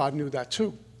 Well, God knew that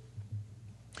too.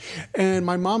 And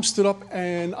my mom stood up,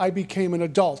 and I became an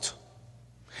adult.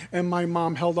 And my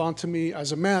mom held on to me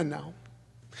as a man now.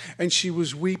 And she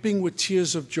was weeping with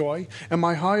tears of joy. And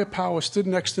my higher power stood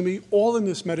next to me, all in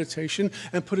this meditation,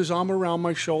 and put his arm around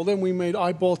my shoulder, and we made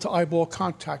eyeball-to-eyeball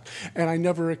contact. And I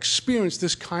never experienced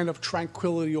this kind of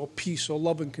tranquility or peace or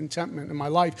love and contentment in my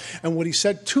life. And what he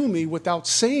said to me, without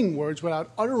saying words,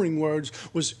 without uttering words,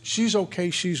 was, she's okay,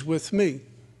 she's with me.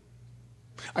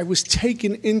 I was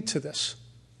taken into this.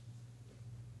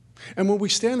 And when we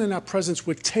stand in that presence,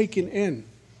 we're taken in.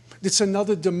 It's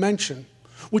another dimension,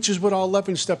 which is what our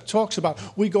 11th step talks about.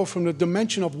 We go from the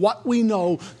dimension of what we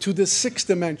know to the sixth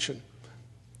dimension,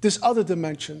 this other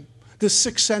dimension, this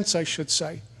sixth sense, I should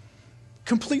say,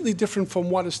 completely different from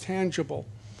what is tangible.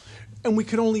 And we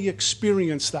can only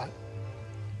experience that.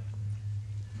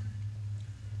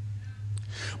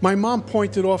 My mom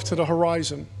pointed off to the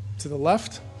horizon, to the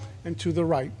left and to the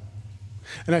right.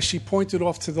 And as she pointed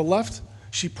off to the left,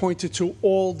 she pointed to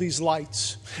all these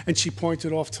lights. And she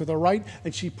pointed off to the right,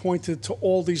 and she pointed to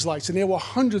all these lights. And there were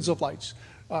hundreds of lights.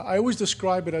 I always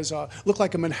describe it as looked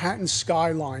like a Manhattan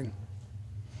skyline.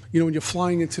 You know, when you're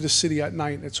flying into the city at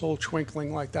night, and it's all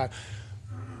twinkling like that.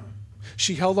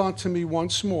 She held on to me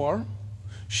once more.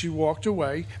 She walked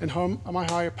away, and my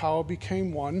higher power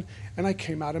became one, and I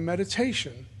came out of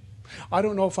meditation. I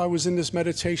don't know if I was in this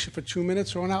meditation for 2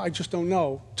 minutes or not. I just don't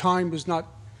know. Time was not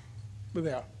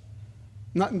there.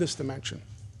 Not in this dimension.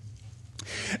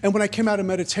 And when I came out of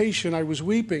meditation, I was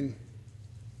weeping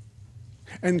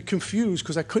and confused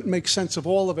because I couldn't make sense of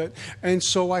all of it. And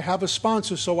so I have a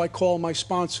sponsor, so I call my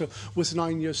sponsor with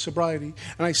 9 years sobriety.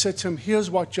 And I said to him, here's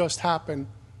what just happened.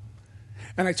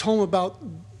 And I told him about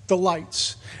the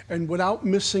lights. And without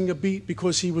missing a beat,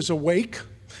 because he was awake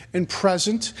and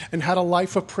present and had a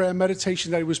life of prayer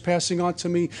meditation that he was passing on to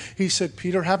me, he said,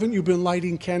 Peter, haven't you been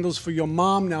lighting candles for your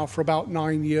mom now for about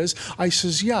 9 years? I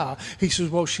says, yeah. He says,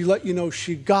 well, she let you know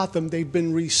she got them. They've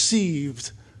been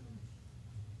received.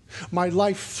 My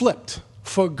life flipped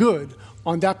for good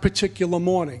on that particular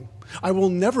morning. I will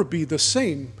never be the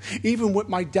same. Even with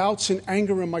my doubts and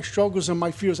anger and my struggles and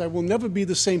my fears, I will never be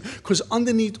the same, because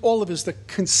underneath all of it is the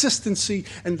consistency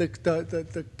and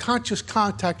the conscious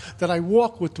contact that I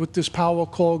walk with this power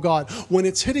called God. When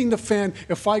it's hitting the fan,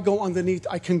 if I go underneath,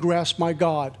 I can grasp my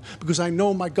God, because I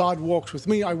know my God walks with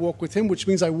me. I walk with him, which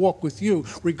means I walk with you,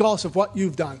 regardless of what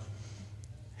you've done.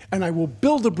 And I will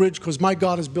build a bridge, because my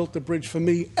God has built the bridge for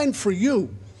me and for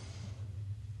you.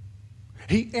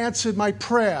 He answered my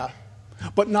prayer,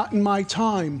 but not in my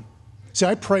time. See,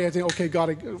 I pray, I think, okay,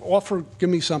 God, give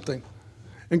me something.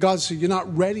 And God said, you're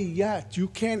not ready yet. You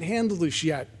can't handle this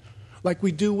yet, like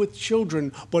we do with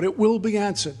children, but it will be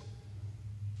answered.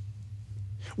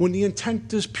 When the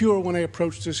intent is pure, when I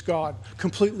approach this God,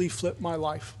 completely flip my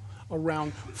life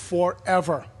around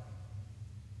forever.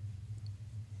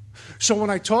 So when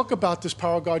I talk about this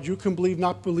power of God, you can believe,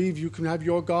 not believe, you can have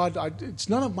your God. It's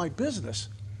none of my business.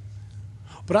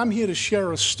 But I'm here to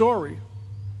share a story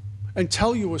and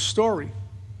tell you a story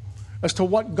as to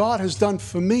what God has done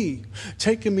for me,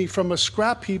 taking me from a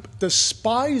scrap heap,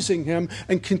 despising him,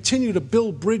 and continue to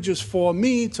build bridges for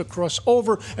me to cross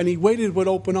over. And he waited with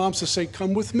open arms to say,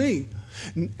 come with me.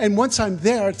 And once I'm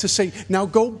there, to say, now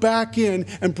go back in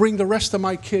and bring the rest of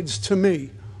my kids to me.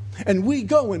 And we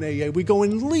go in AA, we go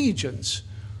in legions.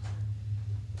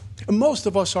 And most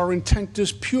of us, our intent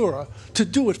is pure, to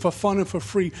do it for fun and for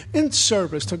free, in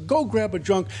service, to go grab a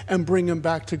drunk and bring him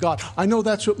back to God. I know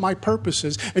that's what my purpose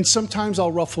is. And sometimes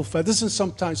I'll ruffle feathers, and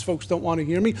sometimes folks don't want to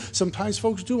hear me. Sometimes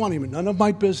folks do want to hear me. None of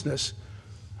my business.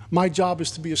 My job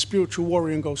is to be a spiritual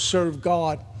warrior and go serve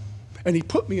God. And he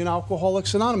put me in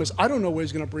Alcoholics Anonymous. I don't know where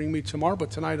he's going to bring me tomorrow,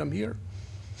 but tonight I'm here.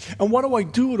 And what do I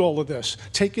do with all of this?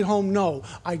 Take it home? No.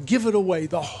 I give it away.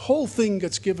 The whole thing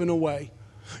gets given away.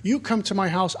 You come to my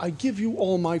house, I give you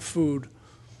all my food.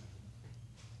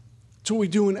 That's what we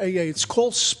do in AA. It's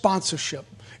called sponsorship.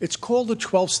 It's called the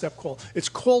 12-step call. It's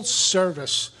called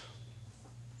service.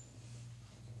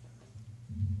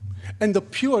 And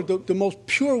the most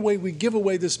pure way we give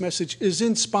away this message is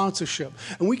in sponsorship.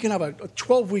 And we can have a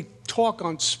 12-week talk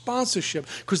on sponsorship,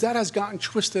 because that has gotten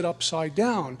twisted upside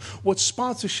down. What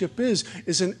sponsorship is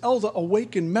an elder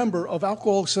awakened member of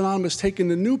Alcoholics Anonymous taking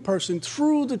the new person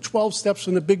through the 12 steps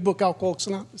from the big book Alcoholics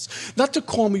Anonymous. Not to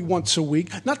call me once a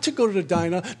week, not to go to the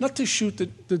diner, not to shoot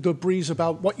the debris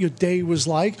about what your day was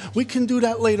like. We can do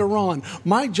that later on.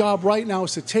 My job right now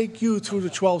is to take you through the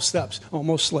 12 steps.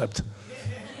 Almost slipped.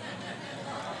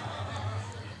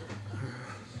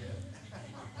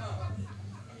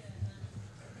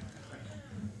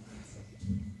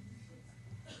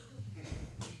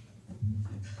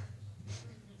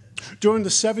 During the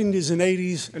 70s and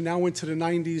 80s, and now into the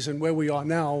 90s, and where we are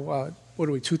now,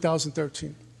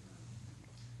 2013?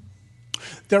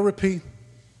 Therapy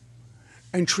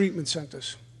and treatment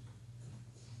centers.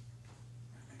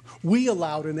 We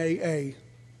allowed an AA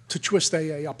to twist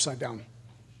AA upside down.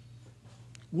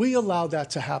 We allowed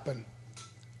that to happen.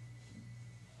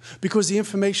 Because the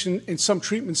information in some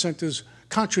treatment centers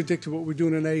contradicted what we're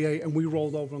doing in AA, and we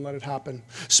rolled over and let it happen.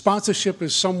 Sponsorship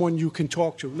is someone you can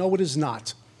talk to. No, it is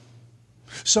not.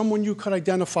 Someone you could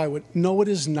identify with. No, it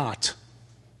is not.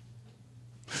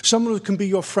 Someone who can be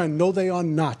your friend. No, they are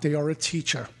not. They are a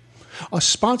teacher. A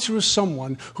sponsor is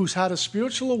someone who's had a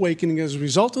spiritual awakening as a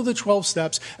result of the 12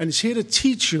 steps and is here to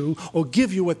teach you or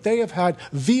give you what they have had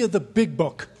via the big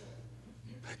book.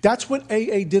 That's what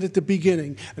AA did at the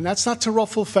beginning. And that's not to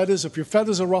ruffle feathers. If your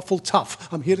feathers are ruffled,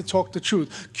 tough. I'm here to talk the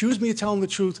truth. Accuse me of telling the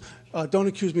truth. Don't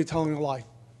accuse me of telling a lie.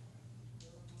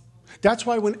 That's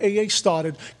why when AA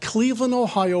started, Cleveland,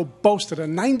 Ohio boasted a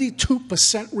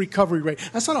 92% recovery rate.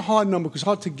 That's not a hard number because it's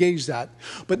hard to gauge that.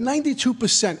 But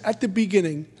 92% at the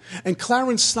beginning, and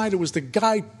Clarence Snyder was the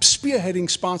guy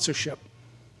spearheading sponsorship.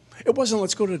 It wasn't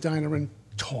let's go to the diner and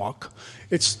talk.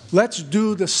 It's let's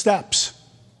do the steps.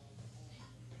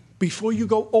 Before you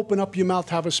go open up your mouth,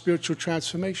 have a spiritual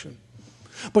transformation.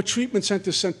 But treatment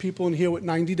centers sent people in here with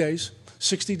 90 days,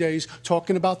 60 days,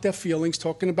 talking about their feelings,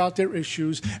 talking about their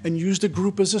issues, and use the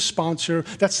group as a sponsor.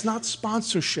 That's not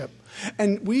sponsorship.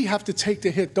 And we have to take the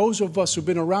hit, those of us who've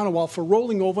been around a while, for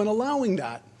rolling over and allowing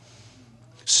that.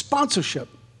 Sponsorship.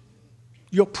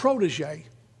 Your protege.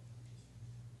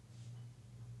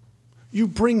 You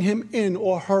bring him in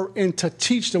or her in to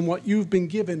teach them what you've been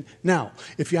given. Now,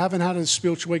 if you haven't had a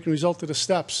spiritual awakening result of the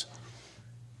steps,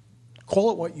 call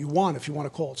it what you want if you want to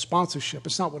call it sponsorship.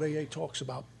 It's not what AA talks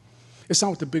about. It's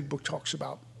not what the big book talks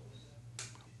about.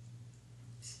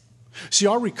 See,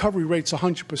 our recovery rate's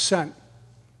 100%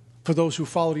 for those who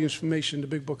follow the information in the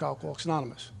big book, Alcoholics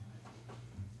Anonymous.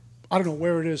 I don't know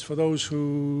where it is for those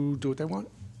who do what they want,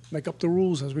 make up the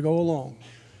rules as we go along.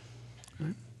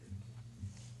 Right?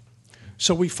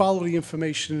 So we follow the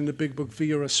information in the big book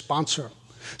via a sponsor.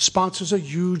 Sponsors a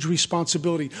huge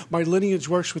responsibility. My lineage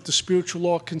works with the spiritual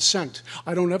law of consent.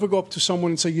 I don't ever go up to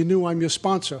someone and say, you knew I'm your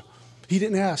sponsor. He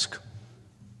didn't ask.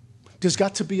 There's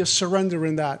got to be a surrender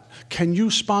in that. Can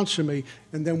you sponsor me?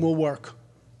 And then we'll work.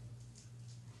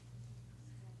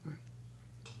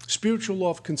 Spiritual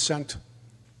law of consent.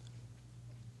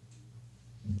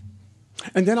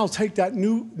 And then I'll take that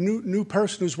new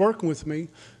person who's working with me,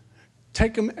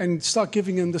 take them and start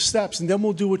giving them the steps. And then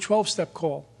we'll do a 12-step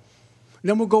call. And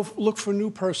then we'll go look for a new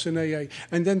person, AA.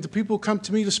 And then the people who come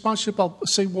to me to sponsorship, I'll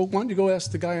say, well, why don't you go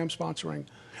ask the guy I'm sponsoring?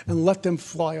 And let them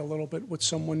fly a little bit with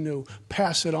someone new.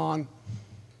 Pass it on.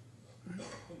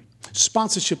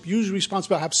 Sponsorship, usually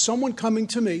responsible. Have someone coming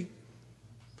to me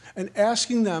and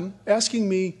asking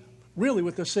me, really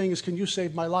what they're saying is, can you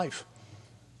save my life?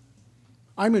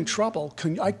 I'm in trouble.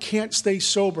 I can't stay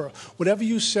sober. Whatever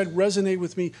you said resonated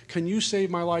with me. Can you save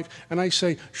my life? And I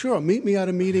say, sure, meet me at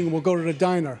a meeting and we'll go to the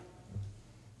diner.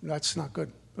 That's not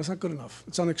good. That's not good enough.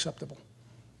 It's unacceptable.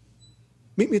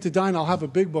 Meet me at the diner. I'll have a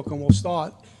big book and we'll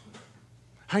start.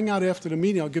 Hang out after the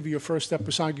meeting. I'll give you your first step.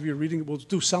 I'll give you a reading. We'll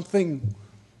do something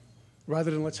rather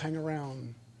than let's hang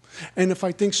around. And if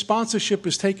I think sponsorship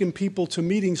is taking people to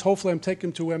meetings, hopefully I'm taking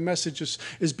them to where message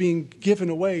is being given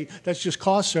away. That's just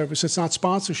car service. It's not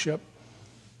sponsorship.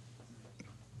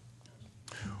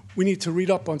 We need to read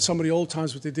up on some of the old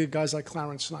times what they did, guys like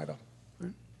Clarence Snyder.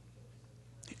 Right?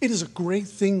 It is a great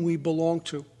thing we belong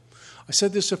to. I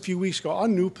said this a few weeks ago. Our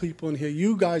new people in here,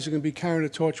 you guys are going to be carrying a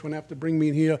torch when they have to bring me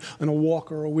in here in a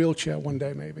walker or a wheelchair one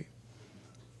day maybe.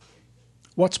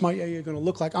 What's my AA going to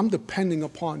look like? I'm depending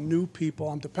upon new people.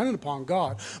 I'm dependent upon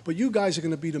God. But you guys are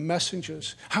going to be the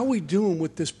messengers. How are we doing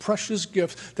with this precious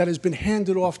gift that has been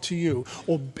handed off to you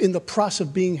or in the process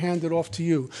of being handed off to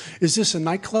you? Is this a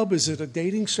nightclub? Is it a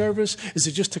dating service? Is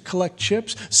it just to collect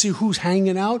chips, see who's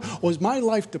hanging out? Or is my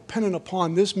life dependent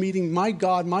upon this meeting, my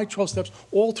God, my 12 steps,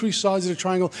 all three sides of the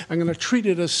triangle? I'm going to treat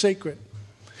it as sacred.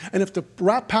 And if the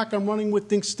rat pack I'm running with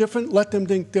thinks different, let them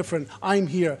think different. I'm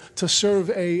here to serve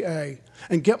AA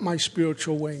and get my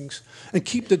spiritual wings and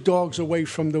keep the dogs away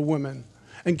from the women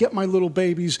and get my little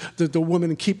babies, the women,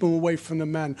 and keep them away from the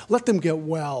men. Let them get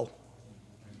well.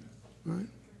 Right?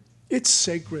 It's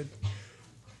sacred.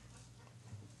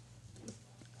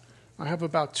 I have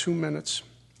about 2 minutes.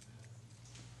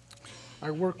 I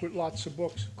work with lots of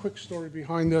books. Quick story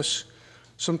behind this.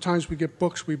 Sometimes we get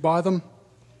books, we buy them.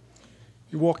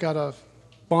 You walk out of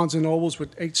Barnes & Nobles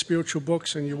with 8 spiritual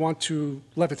books and you want to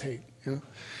levitate, you know?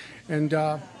 And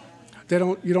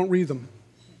you don't read them.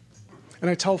 And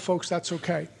I tell folks that's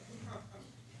okay.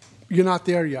 You're not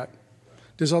there yet.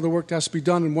 There's other work that has to be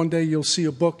done, and one day you'll see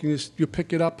a book and you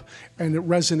pick it up and it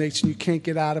resonates and you can't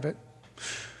get out of it.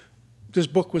 This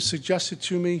book was suggested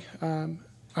to me. I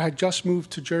had just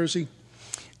moved to Jersey,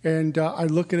 and I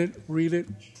look at it, read it.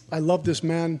 I love this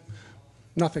man.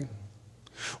 Nothing.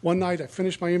 One night I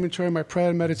finished my inventory, my prayer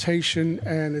and meditation,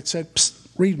 and it said, psst,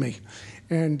 read me.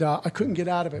 And I couldn't get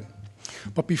out of it.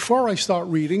 But before I start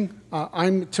reading,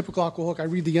 I'm a typical alcoholic. I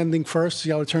read the ending first, see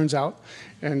how it turns out.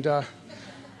 And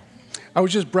I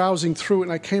was just browsing through it,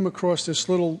 and I came across this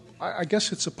little, I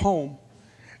guess it's a poem,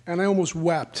 and I almost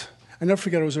wept. I never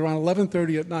forget, it was around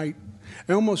 11:30 at night.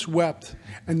 I almost wept,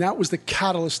 and that was the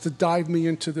catalyst to dive me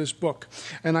into this book.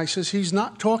 And I says, he's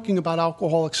not talking about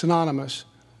Alcoholics Anonymous,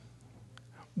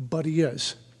 but he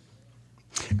is.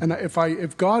 And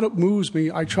if God moves me,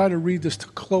 I try to read this to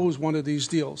close one of these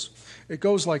deals. It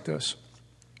goes like this.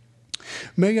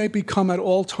 May I become at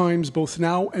all times, both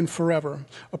now and forever,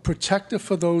 a protector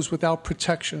for those without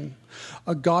protection,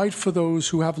 a guide for those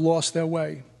who have lost their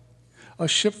way, a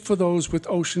ship for those with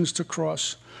oceans to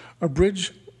cross, a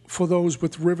bridge for those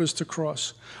with rivers to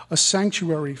cross, a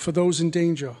sanctuary for those in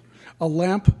danger, a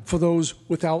lamp for those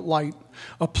without light,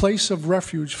 a place of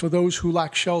refuge for those who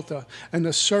lack shelter, and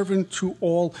a servant to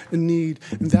all in need.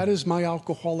 And that is my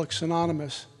Alcoholics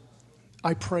Anonymous.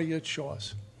 I pray it's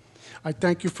yours. I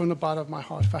thank you from the bottom of my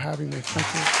heart for having me.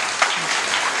 Thank you.